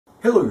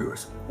Hello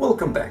viewers,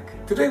 welcome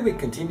back. Today we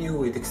continue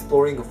with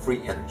exploring of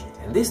free energy,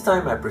 and this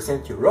time I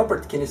present you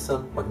Robert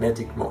KINNISON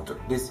magnetic motor,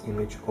 this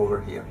image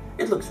over here.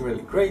 It looks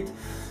really great,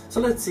 so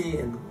let's see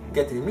and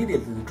get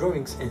immediately the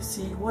drawings and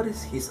see what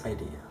is his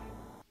idea.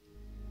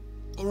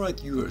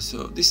 Alright viewers,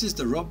 so this is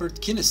the Robert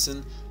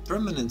KINNISON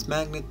permanent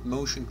magnet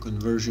motion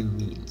conversion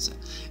means.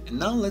 And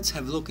now let's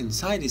have a look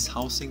inside this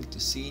housing to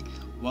see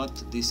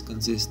what this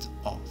consists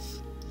of.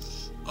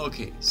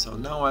 Okay, so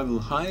now I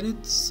will hide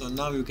it, so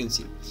now you can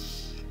see.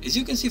 As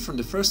you can see from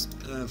the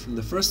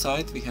first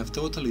side, we have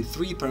totally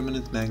 3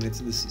 permanent magnets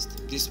in the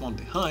system. This one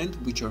behind,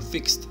 which are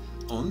fixed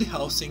on the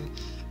housing,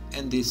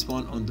 and this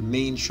one on the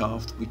main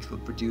shaft, which will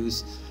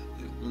produce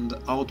on the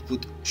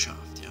output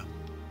shaft. Yeah.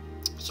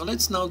 So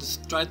let's now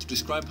try to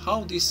describe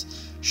how this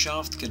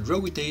shaft can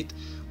rotate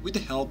with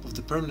the help of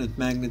the permanent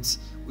magnets,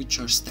 which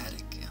are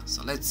static. Yeah.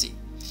 So let's see.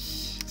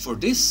 For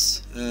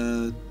this,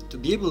 to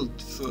be able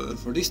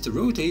for this to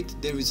rotate,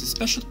 there is a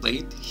special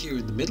plate here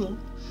in the middle,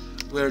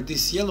 where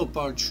this yellow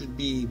part should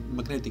be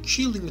magnetic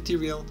shielding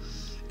material,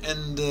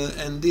 and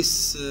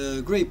this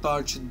gray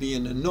part should be a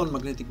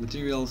non-magnetic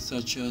material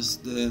such as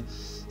the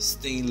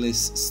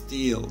stainless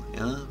steel,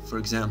 yeah, for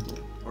example,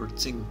 or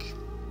zinc,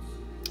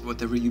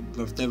 whatever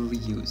we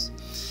use.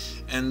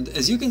 And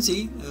as you can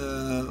see,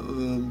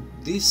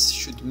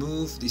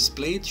 this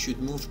plate should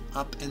move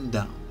up and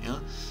down, yeah.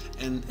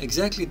 And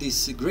exactly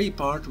this gray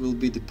part will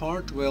be the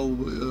part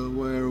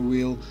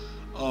where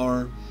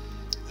our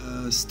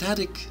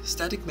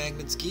static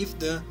magnets give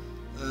the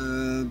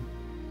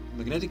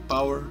magnetic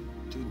power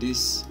to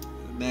these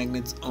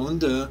magnets on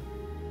the,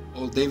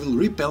 or they will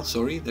repel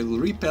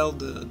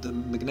the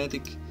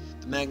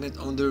magnet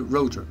on the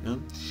rotor, yeah?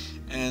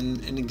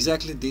 and in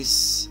exactly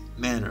this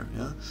manner,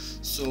 yeah?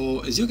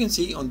 So as you can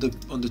see on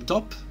the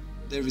top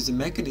there is a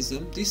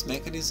mechanism. This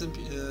mechanism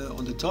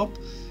on the top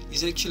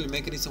is actually a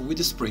mechanism with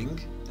a spring.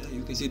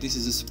 You can see this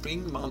is a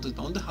spring mounted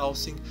on the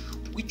housing,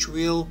 which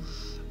will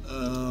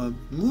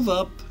move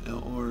up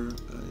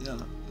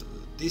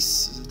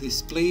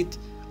this plate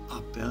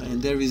up,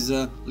 and there is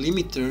a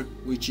limiter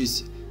which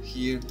is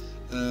here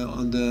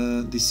on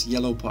this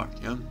yellow part,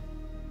 yeah.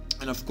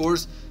 And of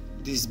course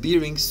these two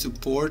bearings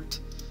support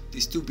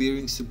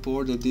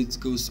that it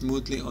goes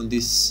smoothly on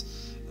this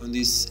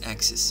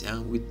axis,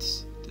 yeah,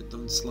 that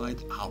don't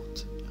slide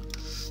out, yeah.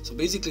 So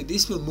basically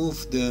this will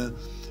move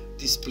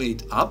this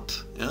plate up,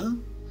 yeah.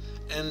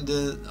 And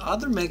the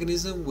other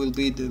mechanism will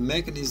be the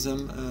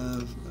mechanism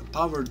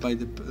powered by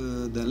the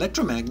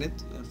electromagnet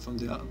from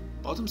the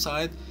bottom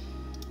side.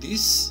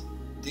 This,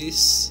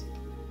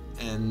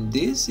 and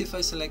this. If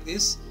I select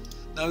this,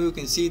 now you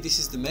can see this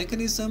is the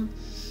mechanism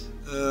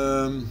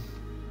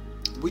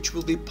which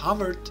will be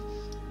powered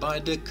by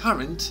the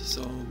current.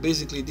 So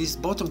basically this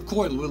bottom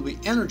coil will be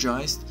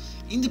energized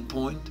in the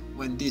point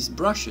when these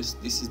brushes,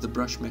 this is the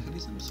brush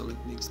mechanism, so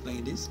let me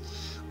explain this.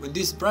 When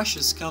these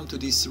brushes come to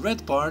this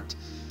red part,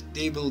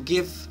 they will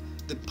give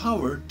the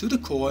power to the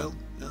coil,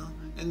 yeah,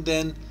 and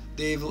then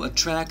they will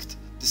attract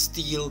the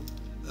steel,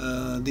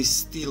 this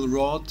steel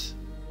rod,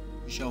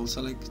 which I will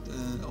select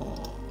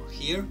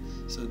here.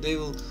 So they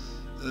will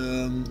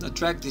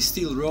attract the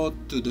steel rod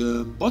to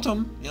the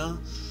bottom, yeah,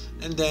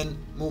 and then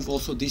move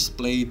also this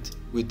plate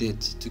with it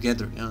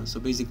together, yeah. So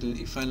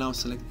basically, if I now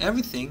select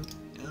everything,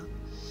 yeah,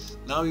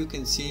 now you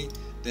can see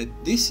that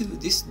this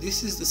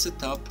is the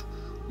setup.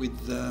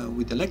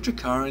 With electric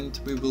current,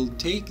 we will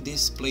take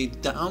this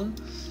plate down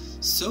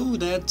so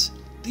that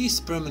this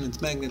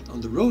permanent magnet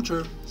on the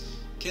rotor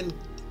can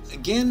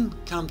again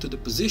come to the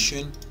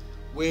position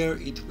where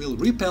it will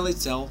repel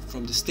itself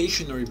from the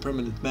stationary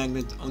permanent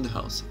magnet on the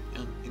housing,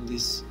 yeah, in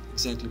this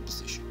exactly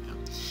position,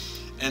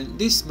 yeah. And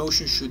this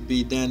motion should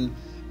be then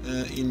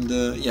in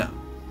the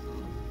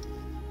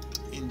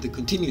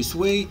continuous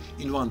way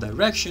in one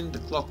direction, the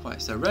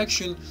clockwise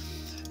direction,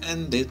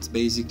 and that's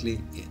basically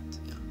it.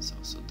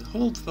 So the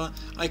whole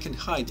I can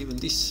hide even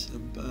this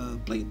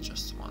plate,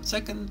 just 1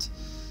 second,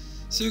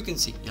 so you can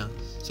see, yeah.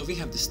 So we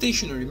have the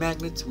stationary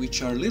magnets,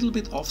 which are a little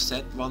bit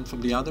offset one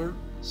from the other,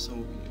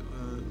 so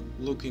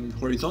looking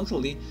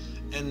horizontally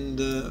and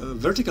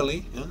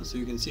vertically, yeah. So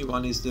you can see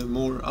one is the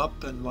more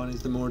up and one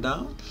is the more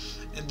down,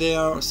 and they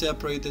are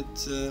separated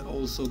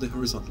also the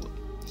horizontally.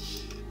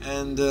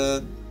 And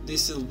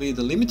this will be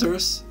the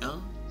limiters, yeah.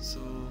 So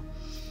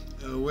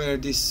where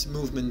this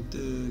movement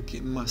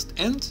must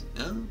end,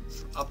 yeah,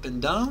 up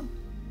and down,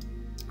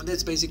 and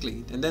that's basically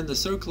it. And then the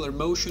circular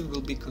motion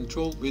will be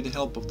controlled with the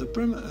help of the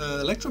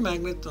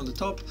electromagnet on the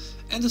top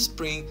and the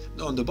spring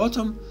on the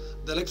bottom,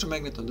 the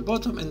electromagnet on the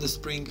bottom and the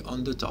spring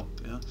on the top,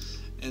 yeah.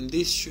 And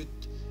this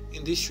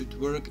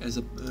should work as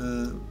a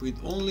with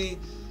only,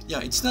 yeah,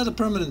 it's not a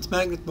permanent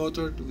magnet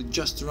motor, it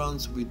just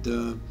runs with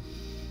the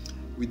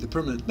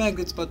permanent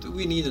magnets, but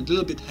we need a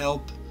little bit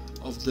help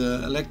of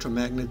the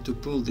electromagnet to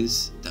pull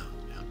this down,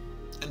 yeah.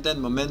 And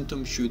then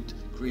momentum should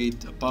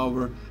create a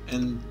power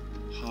and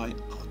high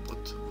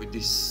output with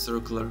this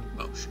circular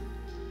motion.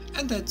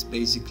 And that's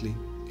basically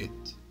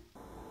it.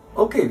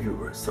 Okay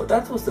viewers, so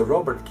that was the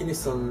Robert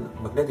KINNISON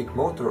magnetic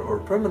motor or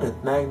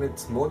permanent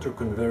magnet motor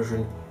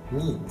conversion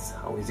means,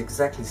 how is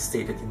exactly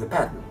stated in the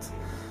patent.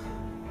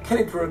 Can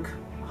it work?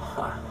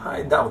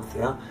 I doubt,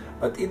 yeah,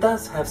 but it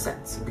does have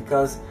sense,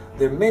 because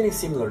there are many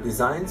similar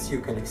designs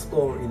you can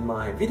explore in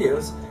my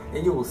videos,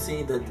 and you will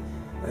see that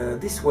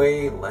this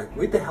way, like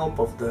with the help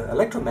of the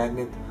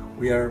electromagnet,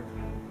 we are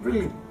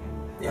really,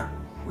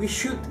 we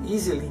should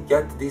easily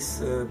get this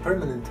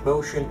permanent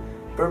motion,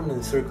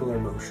 permanent circular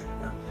motion,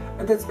 yeah?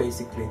 And that's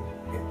basically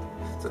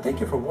it. So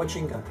thank you for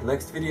watching. Until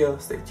next video,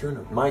 stay tuned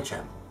on my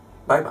channel.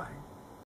 Bye bye.